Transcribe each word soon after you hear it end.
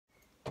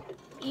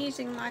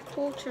using my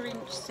 1/4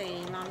 inch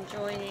seam, I'm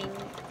joining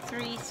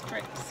 3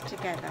 strips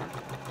together.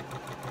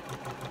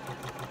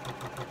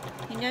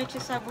 You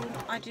notice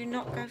I do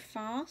not go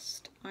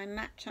fast. I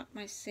match up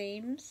my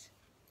seams,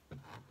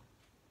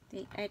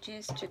 the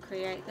edges, to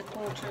create the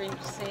 1/4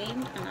 inch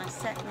seam, and I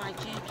set my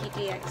Juki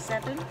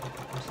DX7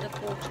 to the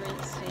 1/4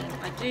 inch seam.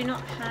 I do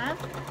not have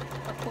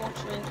a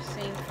 1/4 inch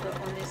seam foot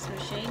on this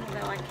machine,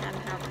 although I can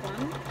have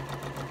one.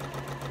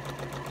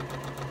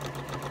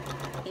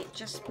 It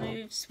just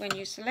moves when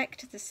you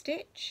select the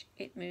stitch,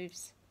 it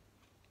moves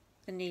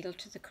the needle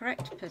to the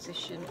correct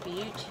position for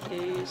you to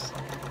use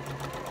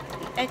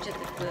the edge of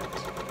the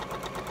foot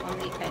on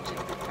the edge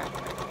of the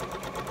fabric.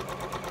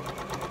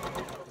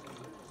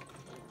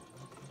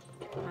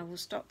 I will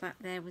stop that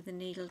there with the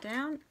needle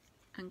down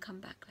and come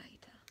back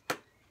later.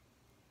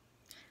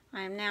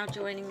 I am now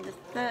joining the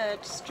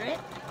 3rd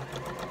strip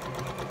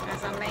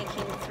as I'm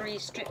making 3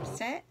 strip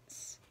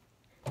sets.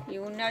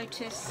 You will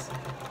notice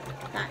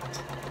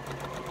that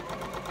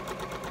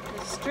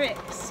the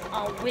strips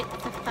are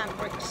width of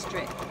fabric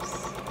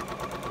strips,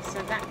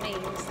 so that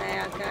means they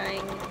are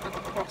going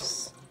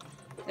across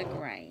the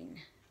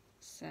grain.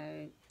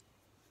 So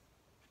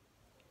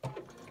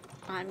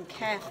I'm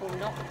careful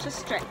not to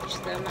stretch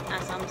them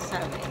as I'm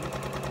sewing,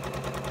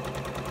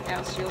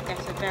 else you'll get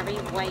a very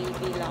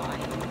wavy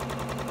line.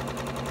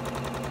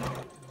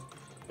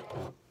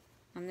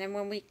 And then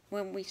when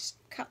we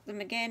cut them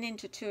again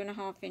into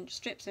 2.5 inch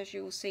strips, as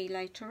you will see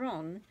later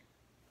on,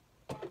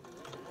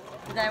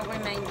 they'll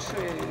remain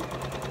true.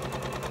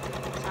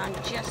 So I'm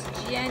just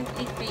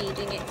gently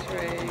feeding it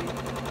through,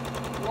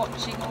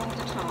 watching all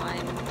the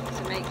time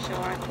to make sure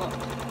I've got a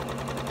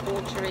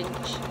 1/4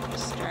 inch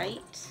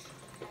straight.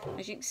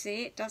 As you can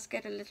see, it does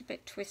get a little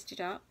bit twisted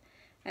up.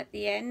 At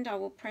the end, I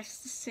will press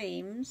the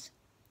seams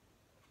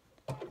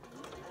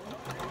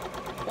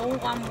all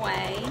one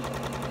way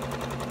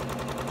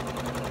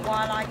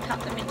while I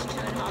cut them into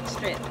 2.5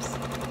 strips.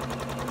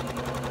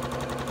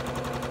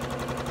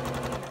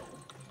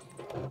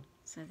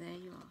 So there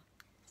you are.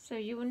 So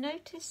you will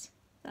notice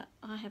that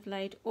I have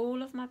laid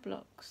all of my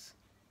blocks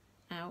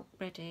out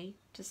ready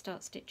to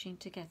start stitching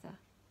together.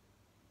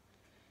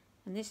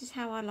 And this is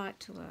how I like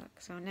to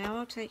work. So now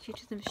I'll take you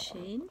to the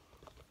machine.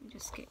 Let me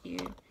just get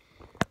you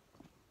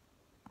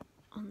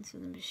onto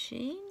the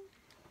machine.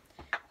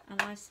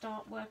 And I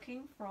start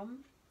working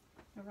from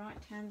the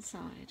right hand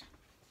side.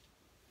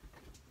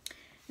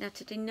 Now,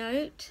 to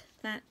denote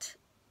that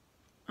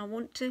I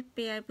want to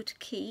be able to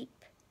keep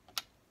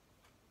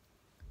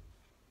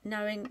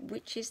knowing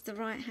which is the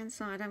right hand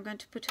side, I'm going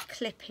to put a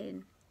clip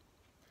in.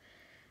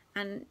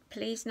 And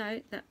please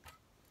note that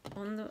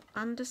on the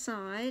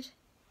underside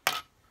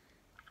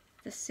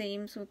the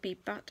seams will be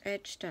butt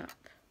edged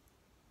up.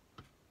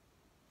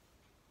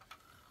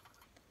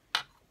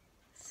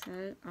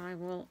 So I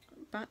will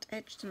butt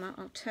edge them up.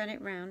 I'll turn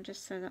it round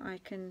just so that I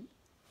can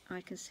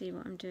see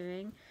what I'm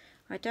doing.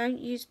 I don't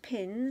use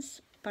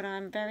pins, but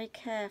I'm very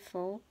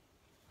careful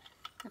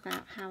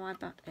about how I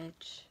butt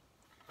edge.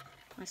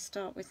 I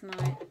start with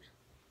my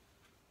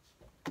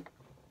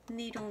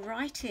needle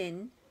right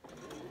in,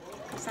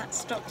 because that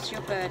stops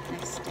your bird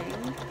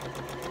nesting.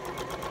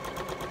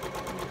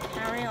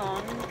 Carry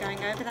on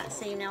going over that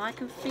seam. Now I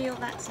can feel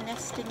that's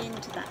nesting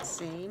into that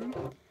seam.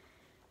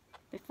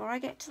 Before I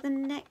get to the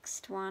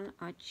next one,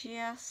 I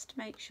just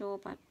make sure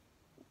by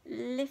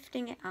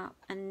lifting it up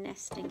and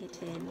nesting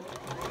it in.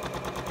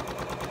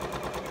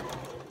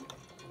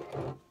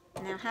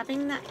 Now,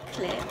 having that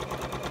clip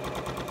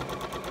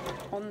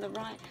on the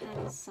right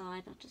hand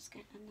side, I'll just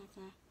get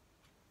another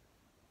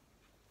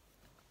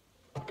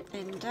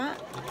ender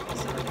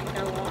so I can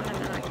go on and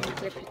then I can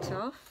clip it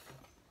off.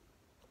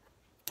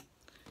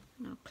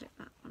 And I'll clip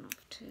that one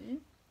off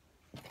too.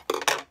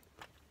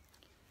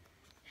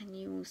 And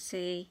you will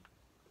see,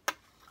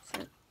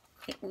 so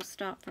it will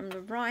start from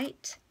the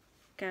right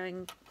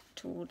going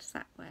towards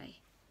that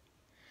way.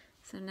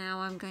 So now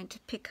I'm going to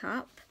pick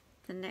up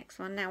the next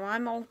one. Now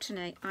I'm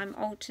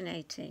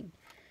alternating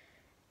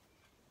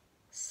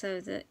so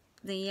that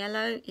the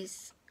yellow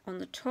is on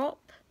the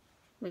top.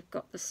 We've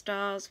got the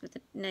stars with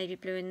the navy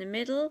blue in the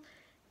middle,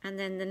 and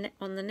then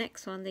on the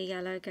next one the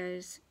yellow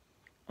goes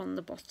on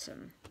the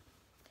bottom.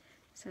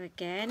 So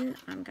again,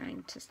 I'm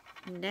going to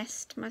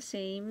nest my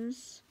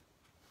seams,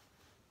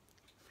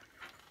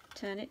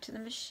 turn it to the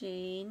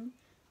machine,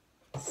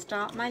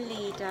 start my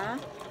leader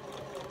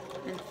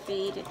and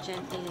feed it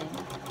gently in.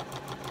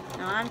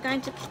 Now I'm going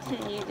to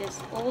continue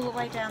this all the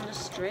way down the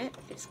strip.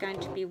 It's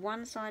going to be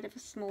one side of a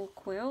small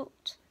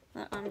quilt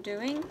that I'm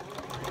doing.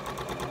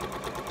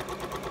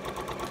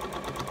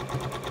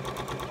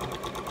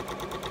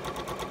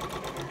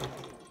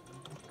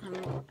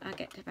 I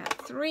get to about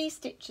 3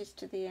 stitches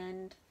to the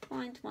end,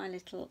 find my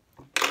little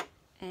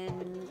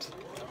end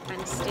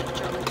and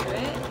stitch onto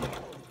it,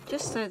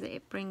 just so that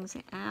it brings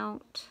it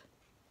out,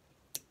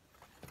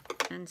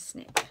 and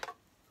snip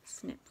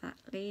that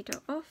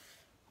leader off,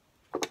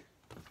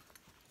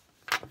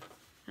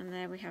 and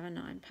there we have a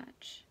 9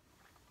 patch.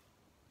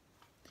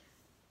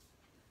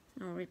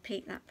 I'll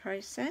repeat that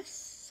process.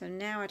 So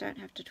now I don't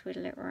have to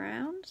twiddle it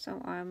around,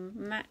 so I'm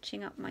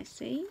matching up my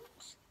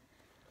seams.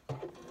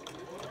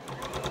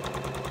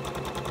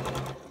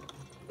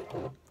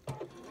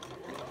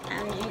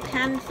 And you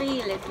can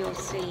feel if your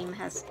seam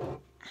has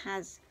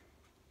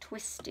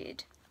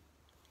twisted.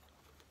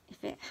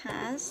 If it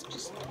has,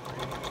 just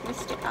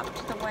twist it up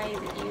to the way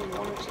that you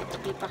want it to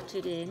be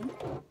butted in.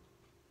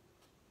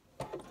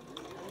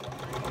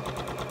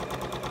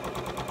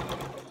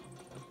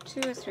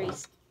 Two or three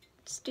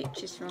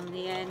stitches from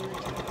the end,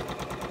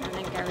 and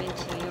then go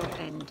into your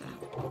ender.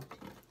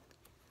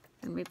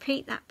 And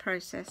repeat that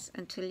process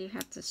until you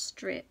have the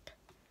strip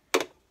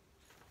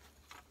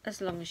as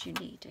long as you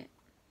need it.